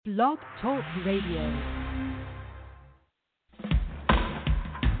Blog Talk Radio.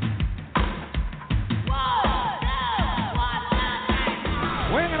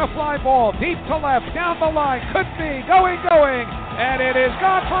 Swing and a fly ball deep to left, down the line, could be, going, and it is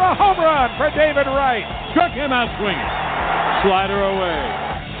gone for a home run for David Wright. Struck him out swinging. Slider away.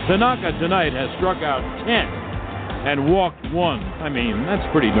 Tanaka tonight has struck out 10 and walked 1. I mean, that's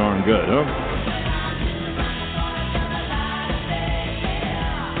pretty darn good, huh?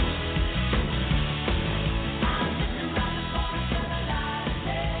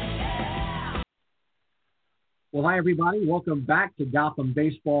 Well, hi, everybody. Welcome back to Gotham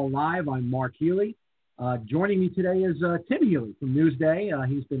Baseball Live. I'm Mark Healey. Joining me today is Tim Healey from Newsday.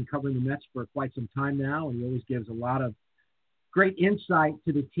 He's been covering the Mets for quite some time now, and he always gives a lot of great insight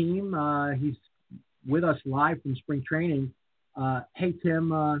to the team. He's with us live from spring training. Hey,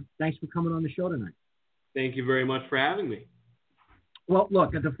 Tim, thanks for coming on the show tonight. Thank you very much for having me. Well,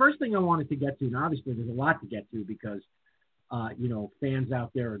 look, the first thing I wanted to get to, and obviously there's a lot to get to because fans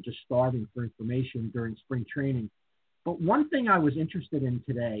out there are just starving for information during spring training. But one thing I was interested in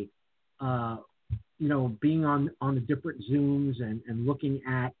today, being on the different Zooms and looking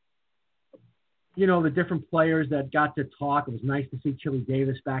at, the different players that got to talk. It was nice to see Chili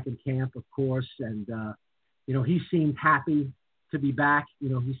Davis back in camp, of course. And, he seemed happy to be back.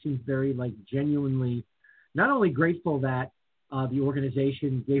 He seemed very, genuinely not only grateful that the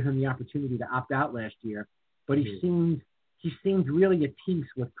organization gave him the opportunity to opt out last year, but he seemed really at peace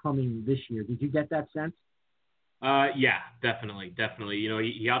with coming this year. Did you get that sense? Yeah, definitely.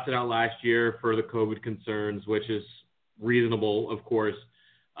 He opted out last year for the COVID concerns, which is reasonable, of course.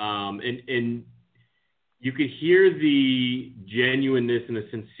 And you could hear the genuineness and the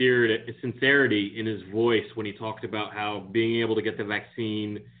sincerity in his voice when he talked about how being able to get the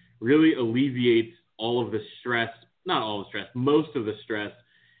vaccine really alleviates all of the stress, not all the stress, most of the stress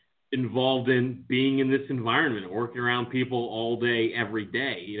involved in being in this environment, working around people all day, every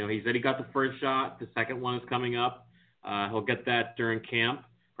day. He said he got the first shot. The second one is coming up. He'll get that during camp,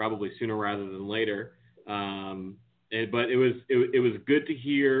 probably sooner rather than later. But it was good to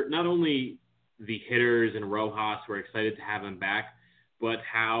hear not only the hitters and Rojas were excited to have him back, but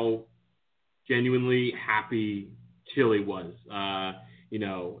how genuinely happy Chili was.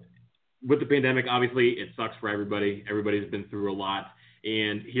 With the pandemic, obviously it sucks for everybody. Everybody's been through a lot.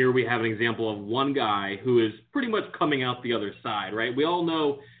 And here we have an example of one guy who is pretty much coming out the other side, right? We all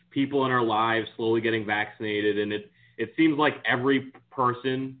know people in our lives slowly getting vaccinated, and it seems like every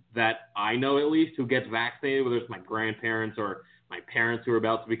person that I know, at least, who gets vaccinated, whether it's my grandparents or my parents who are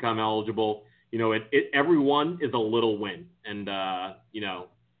about to become eligible, everyone is a little win. And, now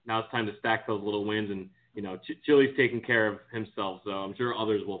it's time to stack those little wins. And, Chili's taking care of himself, so I'm sure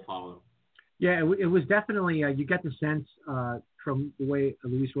others will follow. Yeah, it was definitely, you get the sense from the way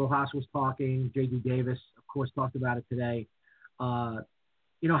Luis Rojas was talking, J.D. Davis, of course, talked about it today.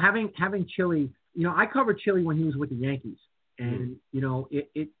 Having Chili, I covered Chili when he was with the Yankees. And,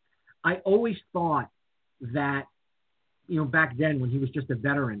 I always thought that, back then when he was just a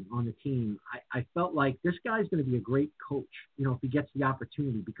veteran on the team, I felt like this guy's going to be a great coach, if he gets the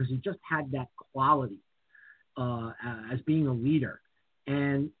opportunity, because he just had that quality as being a leader.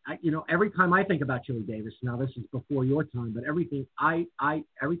 And every time I think about Chili Davis, now this is before your time, but every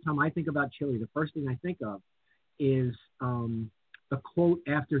time I think about Chili, the first thing I think of is the quote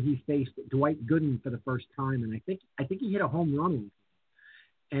after he faced Dwight Gooden for the first time, and I think he hit a home run with him.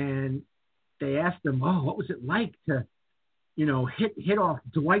 And they asked him, "Oh, what was it like to, hit off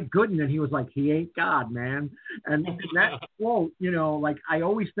Dwight Gooden?" And he was like, "He ain't God, man." And that quote, I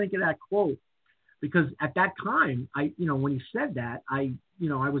always think of that quote. Because at that time, when he said that, I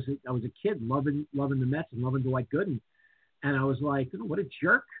was a kid loving the Mets and loving Dwight Gooden, and I was like, what a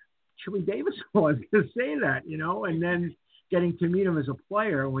jerk Chili Davis was to say that, and then getting to meet him as a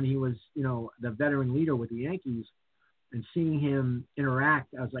player when he was, the veteran leader with the Yankees, and seeing him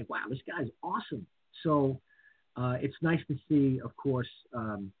interact, I was like, wow, this guy's awesome. So it's nice to see, of course,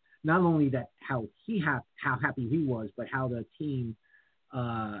 not only that how happy he was, but how the team.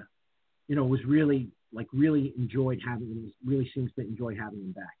 Was really enjoyed having him, really seems to enjoy having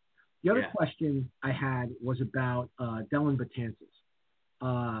him back. The other question I had was about Dellin Betances.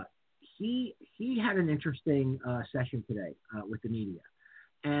 He had an interesting session today with the media.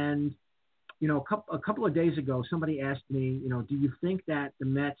 And, a couple of days ago, somebody asked me, do you think that the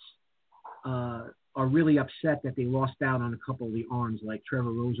Mets are really upset that they lost out on a couple of the arms like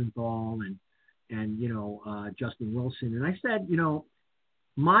Trevor Rosenthal and Justin Wilson? And I said,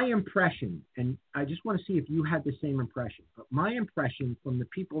 my impression, and I just want to see if you had the same impression, but my impression from the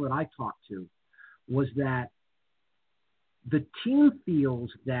people that I talked to was that the team feels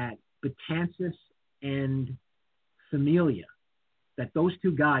that Betances and Familia, that those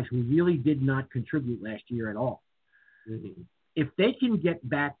two guys who really did not contribute last year at all, if they can get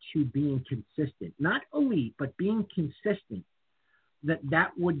back to being consistent, not elite, but being consistent,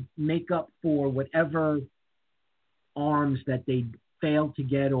 that would make up for whatever arms that they failed to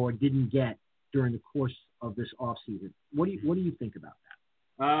get or didn't get during the course of this offseason. What do you think about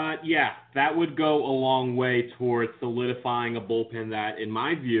that? Yeah, that would go a long way towards solidifying a bullpen that, in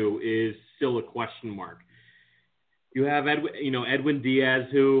my view, is still a question mark. You have Edwin Diaz,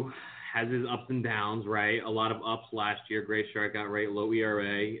 who has his ups and downs, right? A lot of ups last year, great strikeout rate, low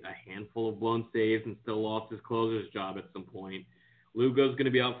ERA, a handful of blown saves, and still lost his closer's job at some point. Lugo's going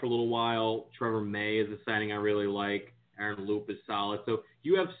to be out for a little while. Trevor May is a signing I really like. Aaron Loop is solid. So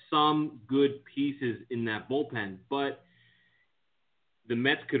you have some good pieces in that bullpen, but the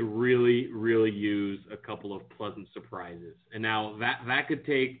Mets could really, really use a couple of pleasant surprises. And now that could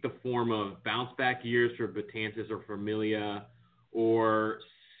take the form of bounce-back years for Betances or Familia, or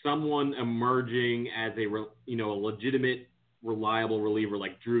someone emerging as a legitimate, reliable reliever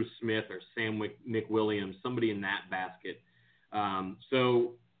like Drew Smith or Sam McWilliams, somebody in that basket.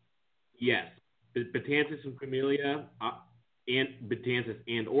 So, yes, Betances and Familia, and Betances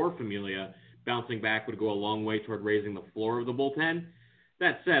and or Familia bouncing back would go a long way toward raising the floor of the bullpen.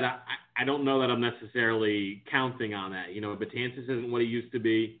 That said, I don't know that I'm necessarily counting on that. Betances isn't what he used to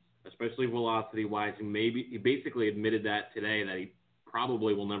be, especially velocity-wise. He basically admitted that today, that he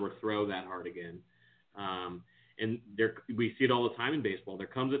probably will never throw that hard again. And we see it all the time in baseball. There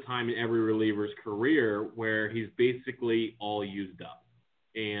comes a time in every reliever's career where he's basically all used up.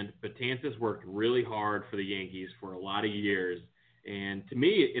 And Betances worked really hard for the Yankees for a lot of years. And to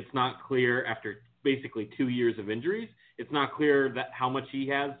me, it's not clear after basically 2 years of injuries, it's not clear that how much he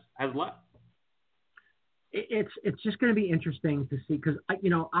has left. It's just going to be interesting to see, because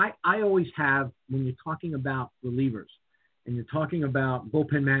I always have, when you're talking about relievers and you're talking about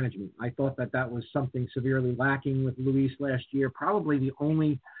bullpen management, I thought that was something severely lacking with Luis last year. Probably the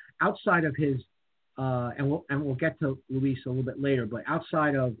only, outside of his and we'll get to Luis a little bit later, but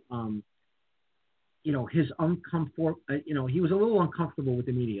outside of his uncomfort, he was a little uncomfortable with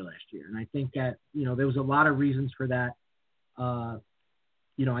the media last year, and I think that there was a lot of reasons for that.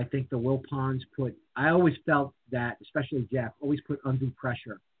 I think the Wilpons I always felt that, especially Jeff, always put undue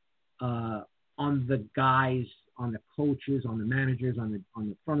pressure on the guys, on the coaches, on the managers, on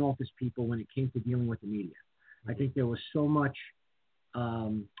the front office people when it came to dealing with the media. I think there was so much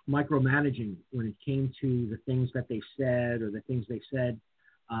micromanaging when it came to the things that they said or the things they said.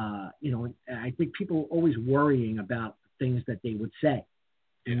 I think people were always worrying about things that they would say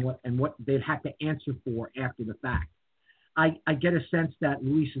and what they'd have to answer for after the fact. I get a sense that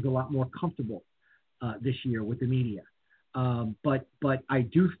Luis is a lot more comfortable this year with the media. But I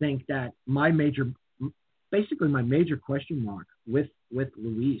do think that my major question mark with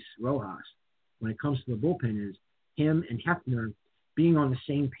Luis Rojas when it comes to the bullpen is him and Hefner being on the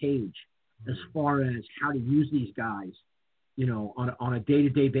same page as far as how to use these guys, on a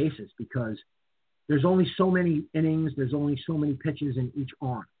day-to-day basis, because there's only so many innings, there's only so many pitches in each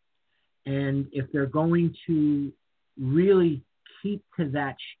arm. And if they're going to really keep to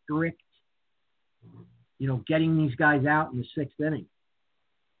that strict, getting these guys out in the sixth inning,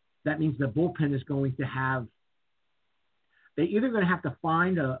 that means the bullpen is going to have, they're either going to have to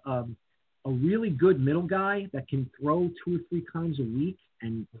find a really good middle guy that can throw 2 or 3 times a week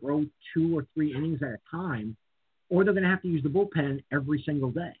and throw 2 or 3 innings at a time, or they're going to have to use the bullpen every single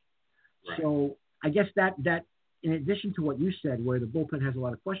day. Right. So I guess that in addition to what you said, where the bullpen has a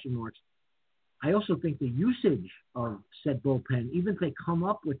lot of question marks, I also think the usage of said bullpen, even if they come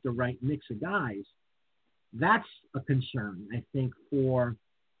up with the right mix of guys, that's a concern, I think, for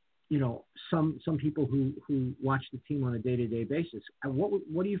some people who watch the team on a day-to-day basis.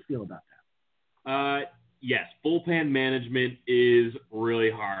 What do you feel about that? Yes, bullpen management is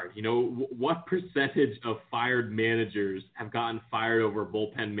really hard. What percentage of fired managers have gotten fired over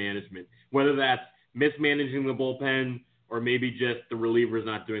bullpen management, whether that's mismanaging the bullpen or maybe just the relievers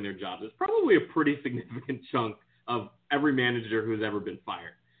not doing their jobs? It's probably a pretty significant chunk of every manager who's ever been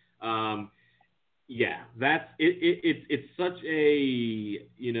fired. That's it. It's such a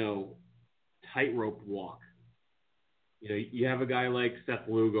tightrope walk. You have a guy like Seth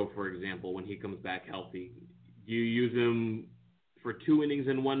Lugo, for example, when he comes back healthy. Do you use him for 2 innings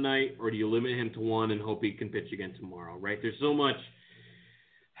in one night, or do you limit him to 1 and hope he can pitch again tomorrow, right? There's so much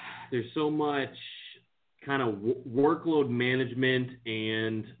kind of workload management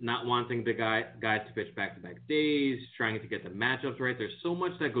and not wanting the guys to pitch back-to-back days, trying to get the matchups right. There's so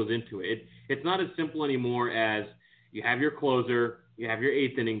much that goes into it. It's not as simple anymore as, you have your closer, you have your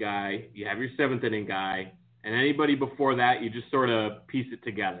 8th inning guy, you have your 7th inning guy, and anybody before that, you just sort of piece it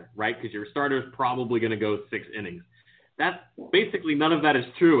together, right? Because your starter is probably going to go 6 innings. That's basically none of that is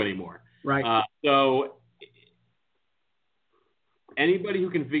true anymore. Right. So anybody who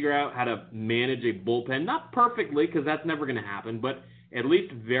can figure out how to manage a bullpen, not perfectly because that's never going to happen, but at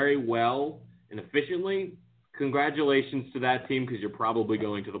least very well and efficiently, congratulations to that team because you're probably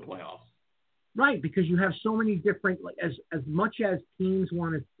going to the playoffs. Right, because you have so many different, as much as teams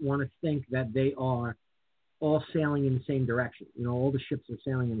want to think that they are all sailing in the same direction, all the ships are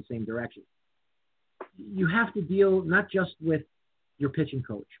sailing in the same direction. You have to deal not just with your pitching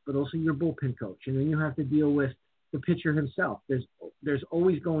coach, but also your bullpen coach, and then you have to deal with the pitcher himself. There's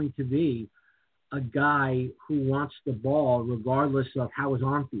always going to be a guy who wants the ball regardless of how his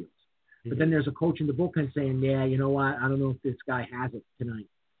arm feels. But then there's a coach in the bullpen saying, yeah, you know what, I don't know if this guy has it tonight.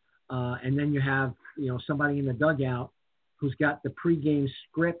 And then you have, somebody in the dugout who's got the pregame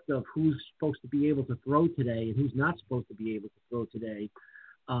script of who's supposed to be able to throw today and who's not supposed to be able to throw today.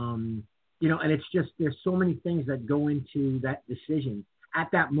 And it's just, there's so many things that go into that decision at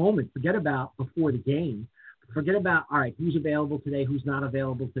that moment. Forget about before the game. Forget about, all right, who's available today, who's not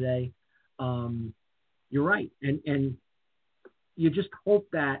available today. You're right. And you just hope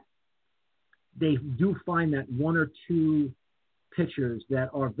that they do find that one or two pitchers that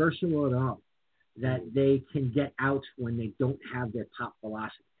are versatile enough that they can get outs when they don't have their top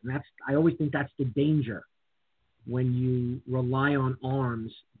velocity. And I always think that's the danger when you rely on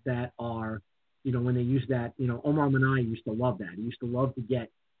arms that are, when they use that, Omar Minai used to love that. He used to love to get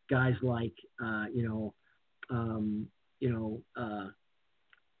guys like,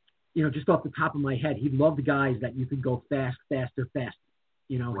 just off the top of my head, he loved guys that you could go faster. Right.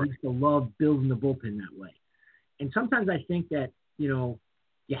 He used to love building the bullpen that way. And sometimes I think that,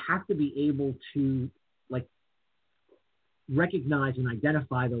 you have to be able to recognize and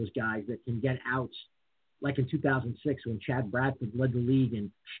identify those guys that can get outs, like in 2006 when Chad Bradford led the league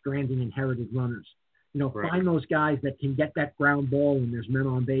in stranding inherited runners. Right. Find those guys that can get that ground ball when there's men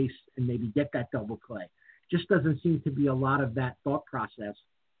on base and maybe get that double play. Just doesn't seem to be a lot of that thought process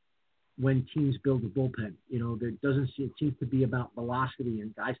when teams build a bullpen. There doesn't seem to be about velocity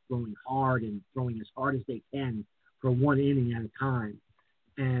and guys throwing hard and throwing as hard as they can for one inning at a time.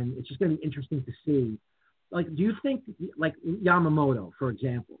 And it's just going to be interesting to see. Do you think, Yamamoto, for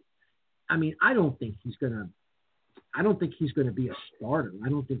example, I mean, I don't think he's going to be a starter. I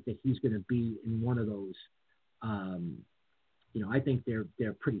don't think that he's going to be in one of those, I think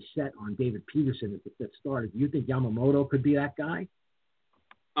they're pretty set on David Peterson as the fifth starter. Do you think Yamamoto could be that guy?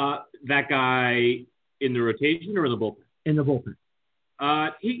 That guy in the rotation or in the bullpen? In the bullpen.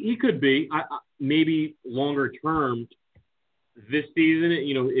 He could be. Maybe longer term this season,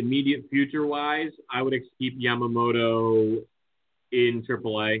 immediate future-wise, I would keep Yamamoto in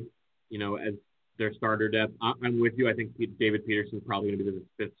AAA, as their starter depth. I'm with you. I think David Peterson's probably going to be the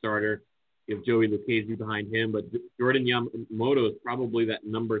fifth starter. You have Joey Lucchesi behind him, but Jordan Yamamoto is probably that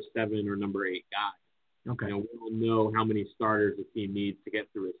number 7 or number 8 guy. Okay. We don't know how many starters the team needs to get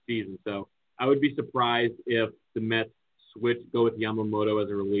through a season. So I would be surprised if the Mets go with Yamamoto as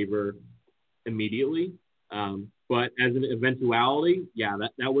a reliever immediately. But as an eventuality, yeah,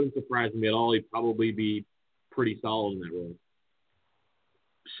 that wouldn't surprise me at all. He'd probably be pretty solid in that role.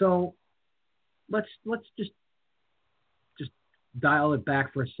 So let's just dial it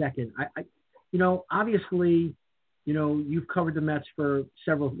back for a second. Obviously, you've covered the Mets for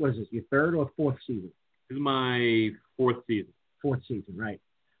several. What is this? Your third or fourth season? This is my fourth season. Fourth season, right?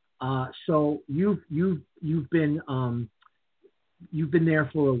 So you've been there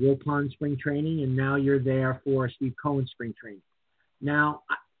for a Wilpon spring training, and now you're there for Steve Cohen spring training. Now,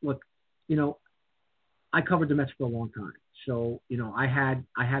 look, I covered the Mets for a long time, so I had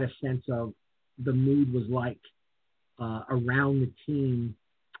a sense of the mood was like around the team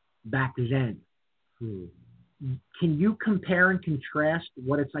back then. Can you compare and contrast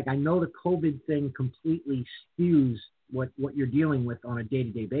what it's like? I know the COVID thing completely skews what you're dealing with on a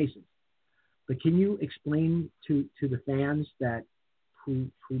day-to-day basis, but can you explain to the fans that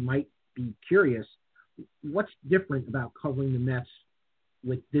who might be curious, what's different about covering the Mets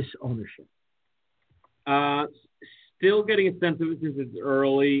with this ownership? Still getting a sense of it since it's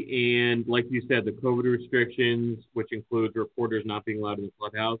early, and like you said, the COVID restrictions, which includes reporters not being allowed in the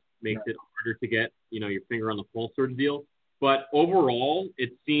clubhouse, makes it harder to get, your finger on the pulse sort of deal. But overall,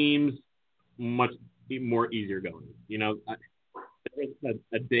 it seems much more easier going. There was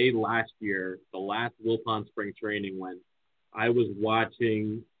a day last year, the last Wilpon spring training, when I was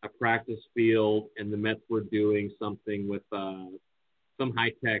watching a practice field and the Mets were doing something with some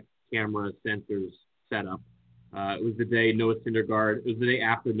high-tech camera sensors set up. It was the day Noah Syndergaard. It was the day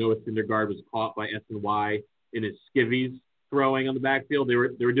after Noah Syndergaard was caught by SNY in his skivvies throwing on the backfield. They were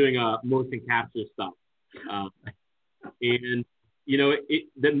doing motion capture stuff, and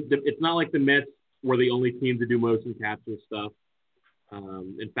it's not like the Mets were the only team to do motion capture stuff.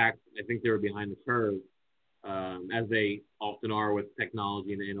 In fact, I think they were behind the curve, as they often are with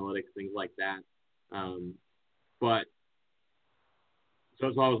technology and analytics, things like that. But so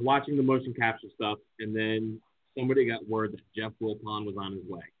I was watching the motion capture stuff, and then somebody got word that Jeff Wilpon was on his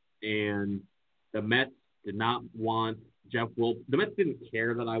way. And the Mets did not want Jeff Wilpon. The Mets didn't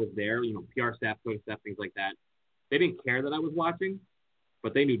care that I was there, PR staff, coaching staff, things like that. They didn't care that I was watching,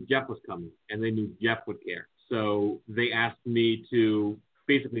 but they knew Jeff was coming, and they knew Jeff would care. So they asked me to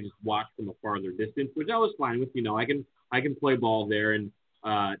basically just watch from a farther distance, which I was fine with. I can play ball there and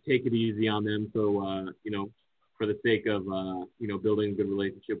take it easy on them. So, for the sake of, building a good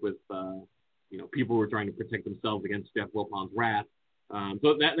relationship with, people who are trying to protect themselves against Jeff Wilpon's wrath.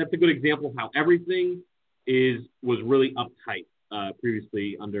 So that's a good example of how everything was really uptight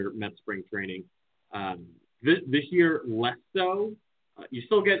previously under Mets spring training. This year, less so. You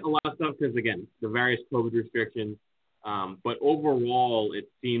still get a lot of stuff because, again, the various COVID restrictions. But overall, it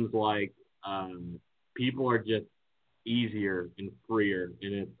seems like people are just easier and freer.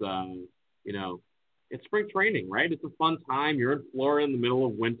 And it's, it's spring training, right? It's a fun time. You're in Florida in the middle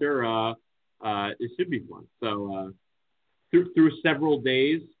of winter. It should be fun. So through several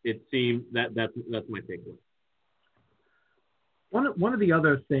days, it seems that's my takeaway. One of the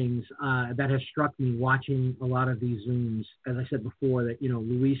other things that has struck me watching a lot of these Zooms, as I said before, that,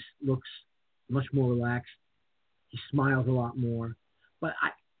 Luis looks much more relaxed. He smiles a lot more. But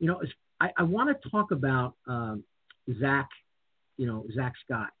I want to talk about Zach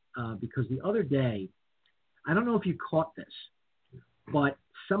Scott, because the other day, I don't know if you caught this, but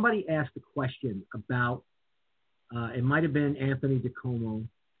somebody asked a question about, it might have been Anthony DiComo.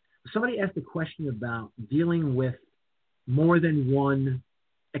 Somebody asked a question about dealing with more than one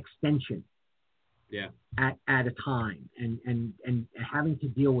extension at a time and having to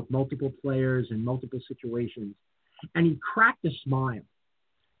deal with multiple players and multiple situations. And he cracked a smile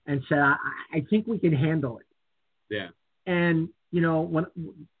and said, I think we can handle it. Yeah. And, when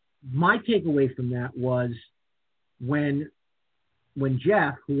my takeaway from that was when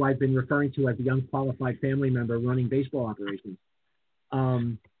Jeff, who I've been referring to as the unqualified family member running baseball operations,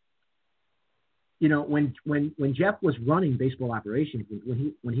 when Jeff was running baseball operations,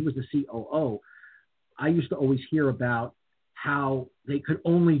 when he was the COO, I used to always hear about how they could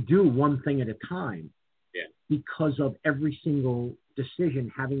only do one thing at a time because of every single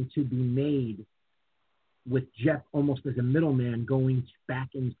decision having to be made with Jeff almost as a middleman going back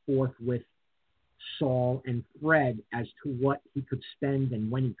and forth with Saul and Fred as to what he could spend and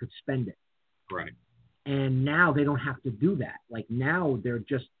when he could spend it. Right. And now they don't have to do that. Like now they're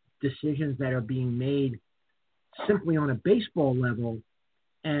just decisions that are being made simply on a baseball level,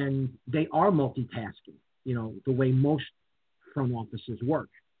 and they are multitasking, the way most front offices work.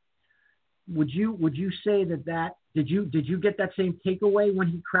 Would you say that did you get that same takeaway when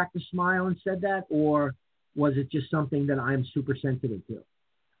he cracked a smile and said that, or was it just something that I'm super sensitive to?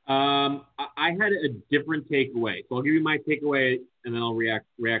 I had a different takeaway. So I'll give you my takeaway and then I'll react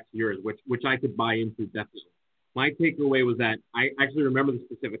to yours, which I could buy into definitely. My takeaway was that I actually remember the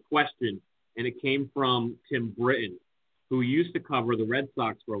specific question, and it came from Tim Britton, who used to cover the Red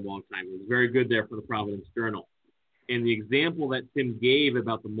Sox for a long time. He was very good there for the Providence Journal. And the example that Tim gave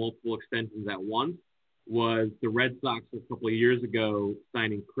about the multiple extensions at once was the Red Sox a couple of years ago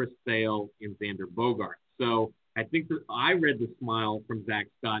signing Chris Sale and Xander Bogaerts. So I think that I read the smile from Zach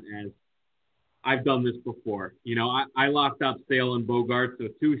Scott as, I've done this before. I locked up Sale and Bogaerts, so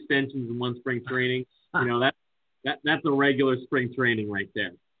 2 extensions in one spring training. That's a regular spring training right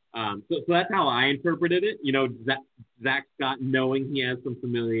there. So that's how I interpreted it. Zach Scott knowing he has some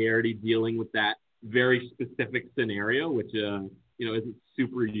familiarity dealing with that very specific scenario, which isn't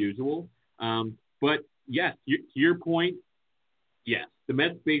super usual. But yes, to your point, yes, the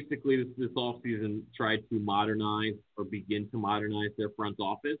Mets basically this offseason tried to modernize or begin to modernize their front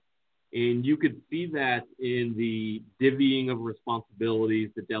office. And you could see that in the divvying of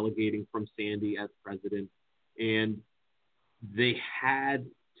responsibilities, the delegating from Sandy as president. And they had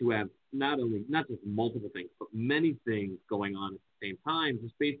to have not just multiple things, but many things going on at the same time,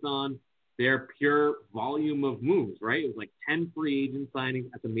 just based on their pure volume of moves, right? It was like 10 free agent signings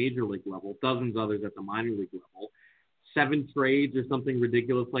at the major league level, dozens others at the minor league level, 7 trades or something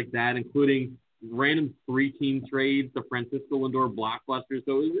ridiculous like that, including random 3-team trades, the Francisco Lindor blockbuster.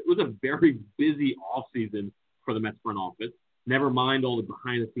 So it was a very busy offseason for the Mets front office. Never mind all the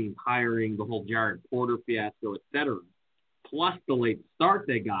behind-the-scenes hiring, the whole Jared Porter fiasco, et cetera. Plus the late start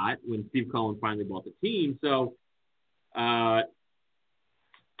they got when Steve Cohen finally bought the team. So, I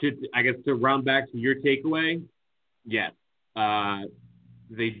guess to round back to your takeaway, yes,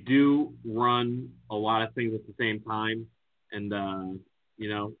 they do run a lot of things at the same time, and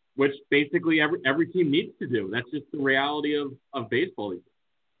which basically every team needs to do. That's just the reality of baseball.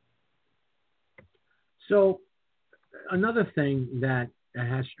 So, another thing that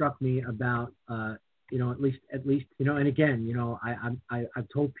has struck me about, at least, and again, I've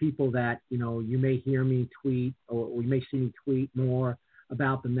told people that, you may hear me tweet or you may see me tweet more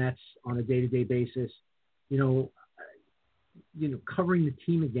about the Mets on a day-to-day basis. Covering the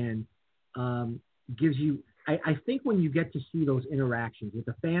team again gives you, I think when you get to see those interactions that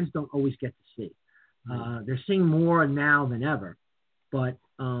the fans don't always get to see, they're seeing more now than ever, but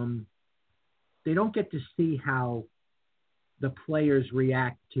they don't get to see how the players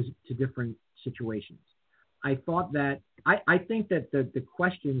react to different situations. I thought that I think that the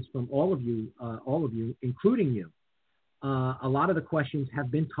questions from all of you, including you, a lot of the questions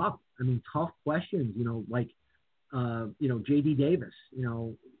have been tough. I mean, tough questions. Like J.D. Davis.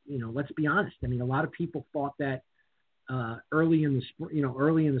 Let's be honest. I mean, a lot of people thought that early in this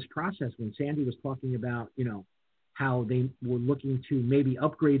process when Sandy was talking about how they were looking to maybe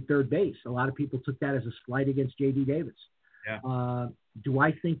upgrade third base. A lot of people took that as a slight against J.D. Davis. Yeah. Do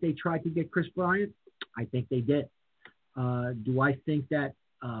I think they tried to get Chris Bryant? I think they did. Do I think that,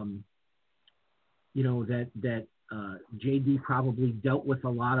 that JD probably dealt with a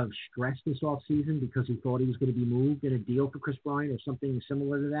lot of stress this offseason because he thought he was going to be moved in a deal for Chris Bryant or something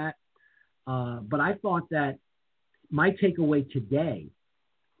similar to that? But I thought that my takeaway today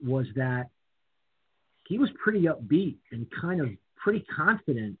was that he was pretty upbeat and kind of pretty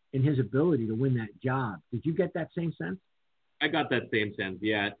confident in his ability to win that job. Did you get that same sense? I got that same sense.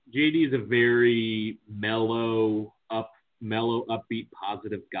 Yeah, JD is a very mellow, upbeat,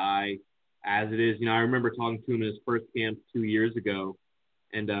 positive guy. As it is, I remember talking to him in his first camp 2 years ago,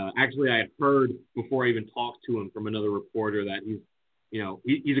 and actually I had heard before I even talked to him from another reporter that he's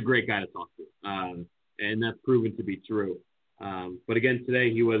a great guy to talk to, and that's proven to be true. But again,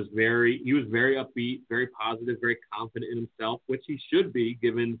 today he was very upbeat, very positive, very confident in himself, which he should be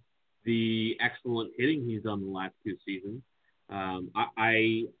given the excellent hitting he's done the last 2 seasons.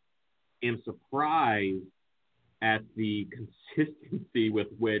 I am surprised at the consistency with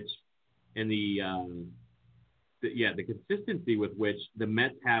which the consistency with which the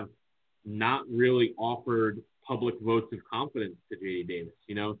Mets have not really offered public votes of confidence to J.D. Davis.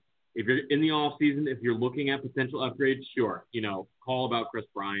 If you're in the offseason, if you're looking at potential upgrades, sure, call about Chris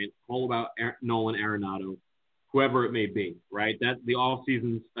Bryant, call about Nolan Arenado, whoever it may be, right? That the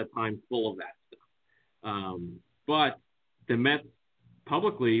offseason's at times full of that stuff. But the Mets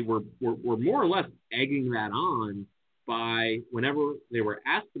publicly were more or less egging that on by whenever they were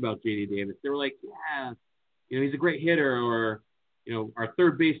asked about J.D. Davis, they were like, yeah, he's a great hitter, or, our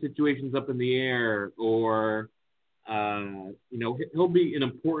third base situation's up in the air, or, he'll be an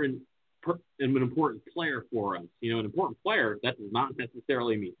important player for us. An important player, that does not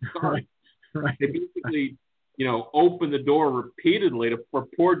necessarily mean starting. Right. They basically, opened the door repeatedly for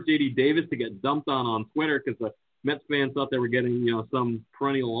poor J.D. Davis to get dumped on Twitter because the Mets fans thought they were getting, some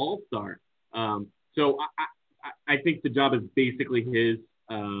perennial all-star. So I think the job is basically his.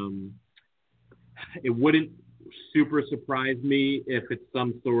 It wouldn't super surprise me if it's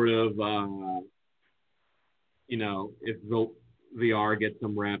some sort of, if VR gets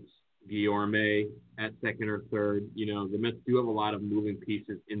some reps, Guillorme at second or third. The Mets do have a lot of moving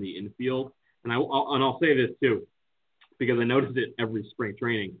pieces in the infield. And I'll say this too, because I noticed it every spring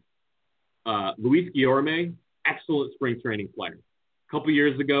training. Luis Guillorme, excellent spring training player. A couple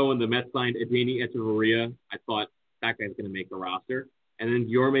years ago when the Mets signed Adeiny Echeverria, I thought that guy's going to make the roster. And then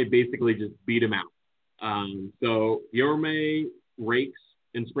Guillorme basically just beat him out. So Guillorme rakes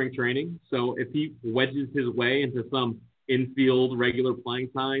in spring training. So if he wedges his way into some infield regular playing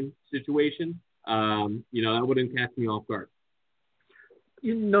time situation, that wouldn't catch me off guard.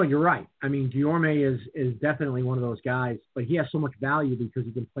 You're right. I mean, Guillorme is definitely one of those guys, but he has so much value because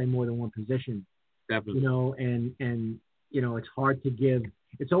he can play more than one position. Definitely. And it's always hard to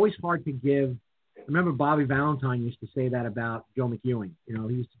give. I remember Bobby Valentine used to say that about Joe McEwing. He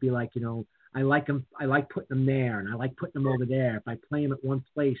used to be like, I like him. I like putting him there, and I like putting him over there. If I play him at one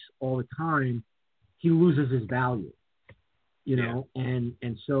place all the time, he loses his value.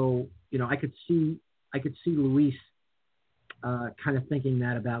 And so I could see Luis kind of thinking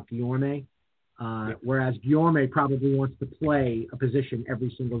that about Guillorme, whereas Guillorme probably wants to play a position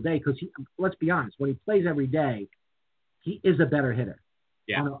every single day because let's be honest, when he plays every day, he is a better hitter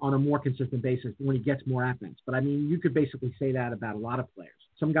Yeah. on a more consistent basis when he gets more at-bats. But, I mean, you could basically say that about a lot of players.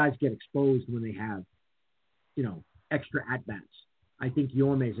 Some guys get exposed when they have, extra at-bats. I think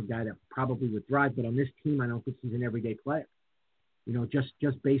Yorme is a guy that probably would thrive, but on this team, I don't think he's an everyday player.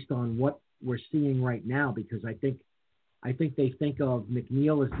 Just based on what we're seeing right now, because I think they think of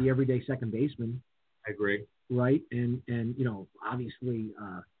McNeil as the everyday second baseman. I agree. Right. And obviously,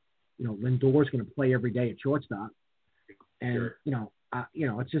 Lindor's going to play every day at shortstop. And, Sure.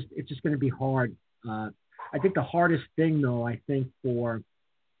 It's just going to be hard. I think the hardest thing, though, for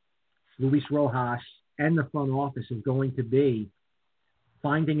Luis Rojas and the front office is going to be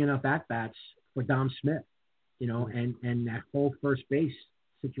finding enough at-bats for Dom Smith, and that whole first base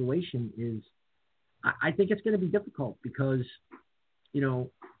situation is, I think it's going to be difficult because,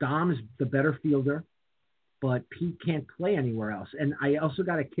 Dom's the better fielder, but Pete can't play anywhere else. And I also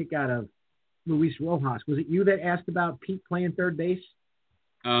got a kick out of Luis Rojas. Was it you that asked about Pete playing third base?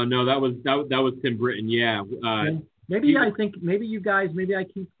 No, that was Tim Britton. Yeah. Maybe you guys, I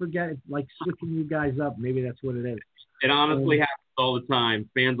keep forgetting, like switching you guys up. Maybe that's what it is. It honestly happens all the time.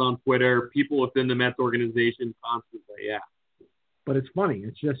 Fans on Twitter, people within the Mets organization, constantly. Yeah. But it's funny.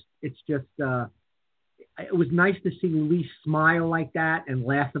 It's just. It was nice to see Luis smile like that and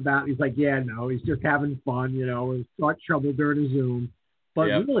laugh about. He's like, yeah, no, he's just having fun. It was trouble during the Zoom. But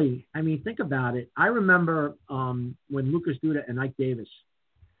really, I mean, think about it. I remember when Lucas Duda and Ike Davis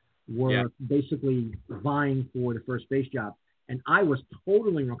were basically vying for the first base job. And I was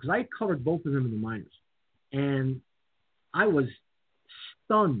totally wrong because I covered both of them in the minors. And I was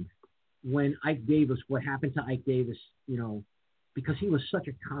stunned when what happened to Ike Davis, because he was such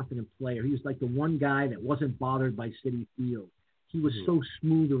a confident player. He was like the one guy that wasn't bothered by Citi Field. He was so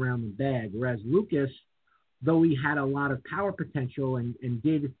smooth around the bag. Whereas Lucas, though he had a lot of power potential and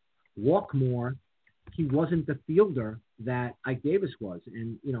did walk more, he wasn't the fielder that Ike Davis was.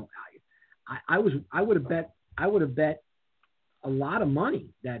 And, I would have bet a lot of money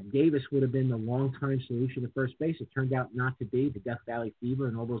that Davis would have been the long-term solution to first base. It turned out not to be, the Death Valley fever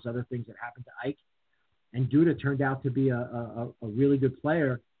and all those other things that happened to Ike. And Duda turned out to be a really good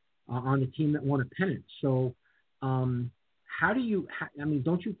player on the team that won a pennant. So don't you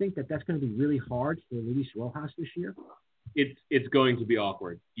think that that's going to be really hard for Luis Rojas this year? It's going to be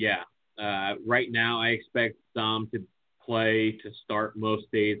awkward. Yeah. Right now, I expect Dom to start most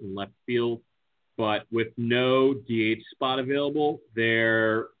days in left field, but with no DH spot available,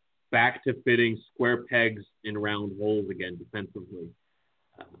 they're back to fitting square pegs in round holes again defensively.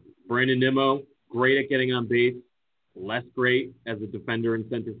 Brandon Nimmo, great at getting on base, less great as a defender in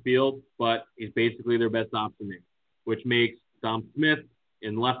center field, but he's basically their best option there, which makes Dom Smith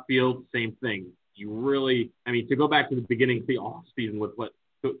in left field, same thing. To go back to the beginning of the offseason with what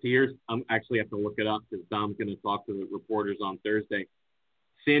took years, I'm actually have to look it up because Dom's going to talk to the reporters on Thursday.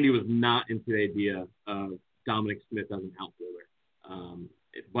 Sandy was not into the idea of Dominic Smith as an outfielder.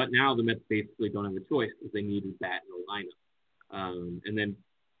 But now the Mets basically don't have a choice because they need his bat in the lineup. And then,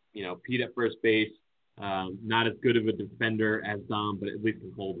 Pete at first base, not as good of a defender as Dom, but at least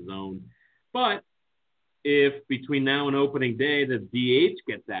can hold his own. But if between now and opening day the DH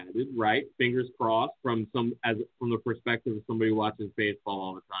gets added, right? Fingers crossed from the perspective of somebody who watches baseball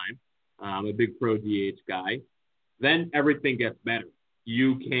all the time, a big pro DH guy, then everything gets better.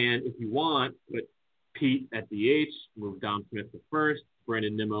 You can, if you want, put Pete at DH, move Dom Smith to first,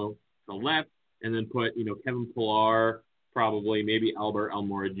 Brandon Nimmo to left, and then put, Kevin Pillar, probably maybe Albert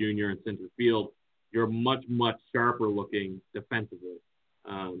Almora Jr. in center field. You're much, much sharper looking defensively.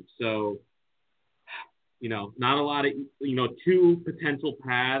 Not a lot of, two potential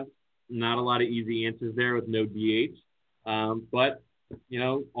paths, not a lot of easy answers there with no DH. But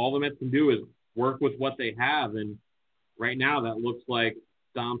all the Mets can do is work with what they have. And right now that looks like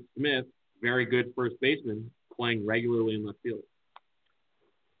Dom Smith, very good first baseman, playing regularly in left field.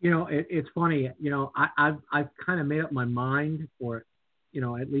 It's funny, I've kind of made up my mind, or,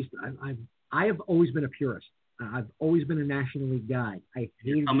 at least I have always been a purist. I've always been a National League guy. I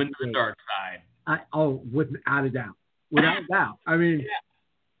hate coming to the dark side. Without a doubt. Without a doubt. I mean,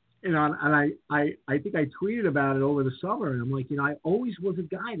 and I think I tweeted about it over the summer, and I'm like, I always was a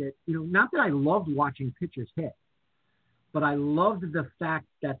guy that, not that I loved watching pitchers hit, but I loved the fact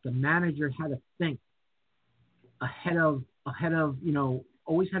that the manager had to think ahead of,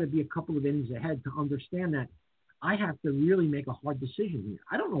 always had to be a couple of innings ahead to understand that I have to really make a hard decision here.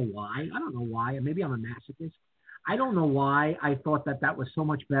 I don't know why. Maybe I'm a masochist. I don't know why I thought that was so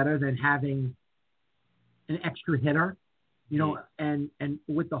much better than having an extra hitter, and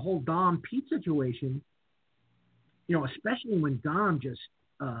with the whole Dom Pete situation, especially when Dom just,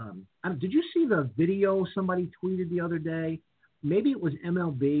 did you see the video somebody tweeted the other day? Maybe it was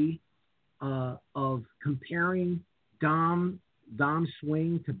MLB of comparing Dom's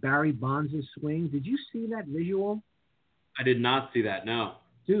swing to Barry Bonds' swing. Did you see that visual? I did not see that, no.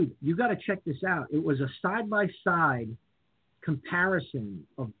 Dude, you got to check this out. It was a side-by-side comparison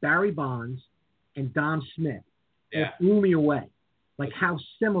of Barry Bonds and Dom Smith. Yeah. It blew me away. Like how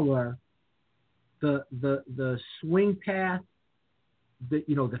similar the swing path, the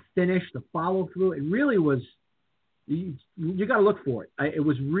finish, the follow through. It really was. You got to look for it. It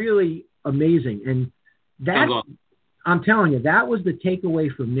was really amazing, and that I'm telling you, that was the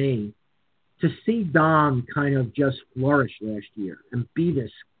takeaway for me. To see Dom kind of just flourish last year and be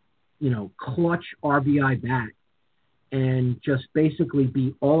this, clutch RBI back, and just basically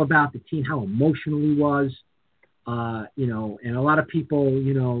be all about the team, how emotional he was, and a lot of people,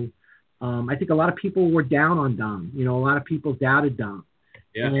 I think a lot of people were down on Dom. A lot of people doubted Dom.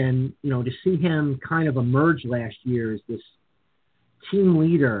 Yeah. And, to see him kind of emerge last year as this team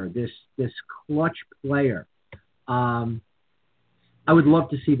leader, this clutch player, I would love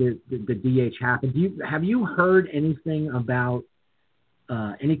to see the DH happen. Have you heard anything about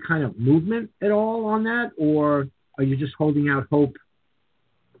any kind of movement at all on that, or are you just holding out hope?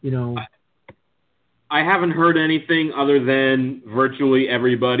 I haven't heard anything other than virtually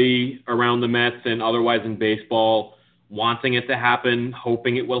everybody around the Mets and otherwise in baseball wanting it to happen,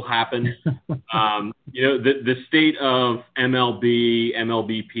 hoping it will happen. The state of MLB,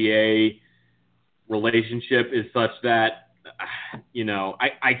 MLBPA relationship is such that,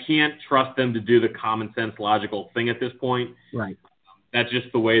 I can't trust them to do the common sense, logical thing at this point. Right. That's just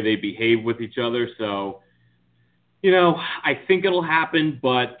the way they behave with each other. So, I think it'll happen,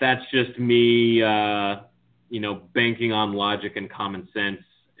 but that's just me, banking on logic and common sense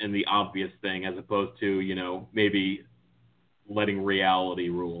and the obvious thing as opposed to, maybe letting reality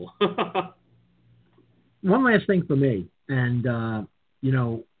rule. One last thing for me. And,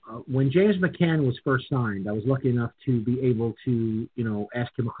 when James McCann was first signed, I was lucky enough to be able to,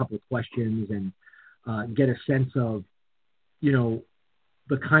 ask him a couple of questions and get a sense of,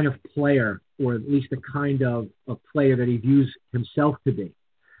 the kind of player, or at least the kind of a player that he views himself to be.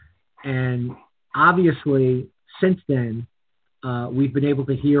 And obviously, since then, we've been able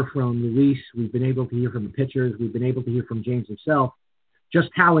to hear from Luis, we've been able to hear from the pitchers, we've been able to hear from James himself, just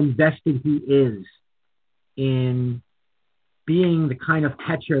how invested he is in being the kind of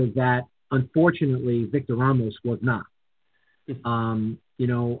catcher that, unfortunately, Victor Ramos was not.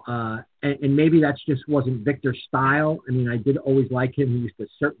 And maybe that's just wasn't Victor's style. I mean, I did always like him. He used to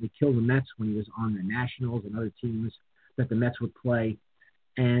certainly kill the Mets when he was on the Nationals and other teams that the Mets would play.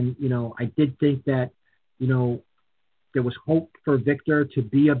 And, I did think that, there was hope for Victor to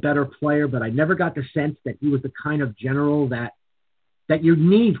be a better player, but I never got the sense that he was the kind of general that you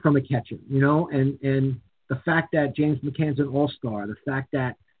need from a catcher, and the fact that James McCann's an all-star, the fact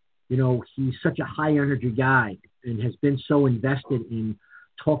that, he's such a high-energy guy and has been so invested in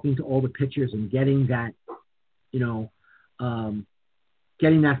talking to all the pitchers and getting that,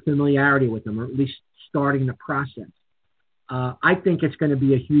 getting that familiarity with them, or at least starting the process. I think it's going to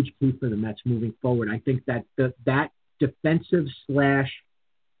be a huge key for the Mets moving forward. I think that that defensive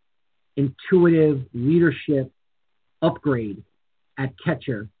 / intuitive leadership upgrade at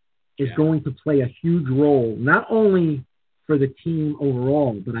catcher is going to play a huge role, not only for the team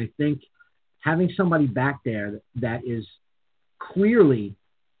overall, but I think having somebody back there that is clearly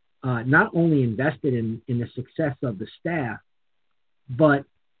not only invested in the success of the staff, but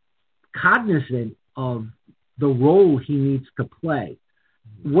cognizant of the role he needs to play.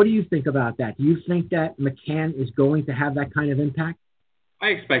 What do you think about that? Do you think that McCann is going to have that kind of impact? I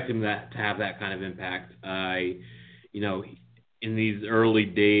expect him to have that kind of impact. In these early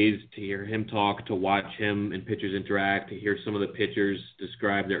days, to hear him talk, to watch him and pitchers interact, to hear some of the pitchers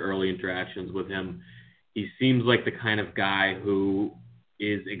describe their early interactions with him, he seems like the kind of guy who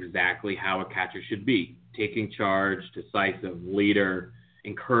is exactly how a catcher should be. Taking charge, decisive, leader,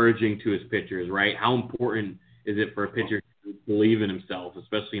 encouraging to his pitchers, right? How important is it for a pitcher to believe in himself,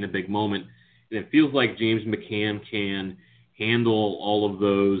 especially in a big moment? And it feels like James McCann can handle all of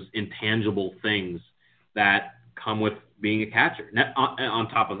those intangible things that come with being a catcher. On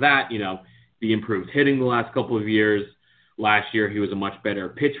top of that, the improved hitting the last couple of years. Last year, he was a much better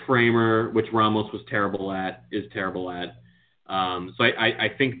pitch framer, which Ramos is terrible at. So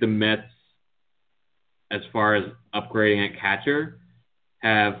I think the Mets, as far as upgrading at catcher,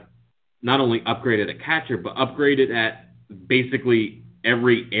 have not only upgraded at catcher, but upgraded at basically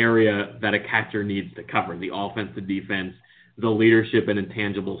every area that a catcher needs to cover: the offense, the defense, the leadership and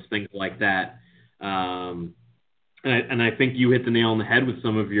intangibles, things like that. And I think you hit the nail on the head with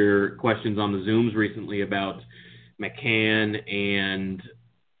some of your questions on the Zooms recently about McCann and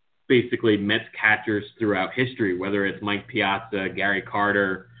basically Mets catchers throughout history, whether it's Mike Piazza, Gary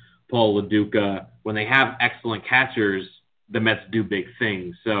Carter, Paul LaDuca. When they have excellent catchers, the Mets do big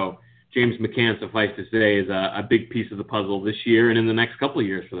things. So James McCann, suffice to say, is a big piece of the puzzle this year and in the next couple of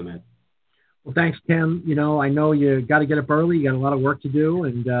years for the Mets. Well, thanks, Tim. I know you got to get up early. You got a lot of work to do,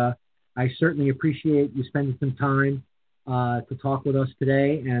 and I certainly appreciate you spending some time to talk with us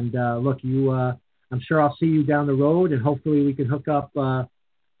today. And look, I'm sure I'll see you down the road, and hopefully we can hook up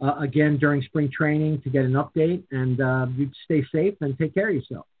again during spring training to get an update. And you stay safe and take care of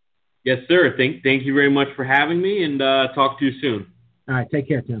yourself. Yes, sir. Thank you very much for having me, and talk to you soon. All right. Take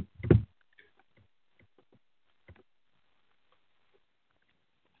care, Tim.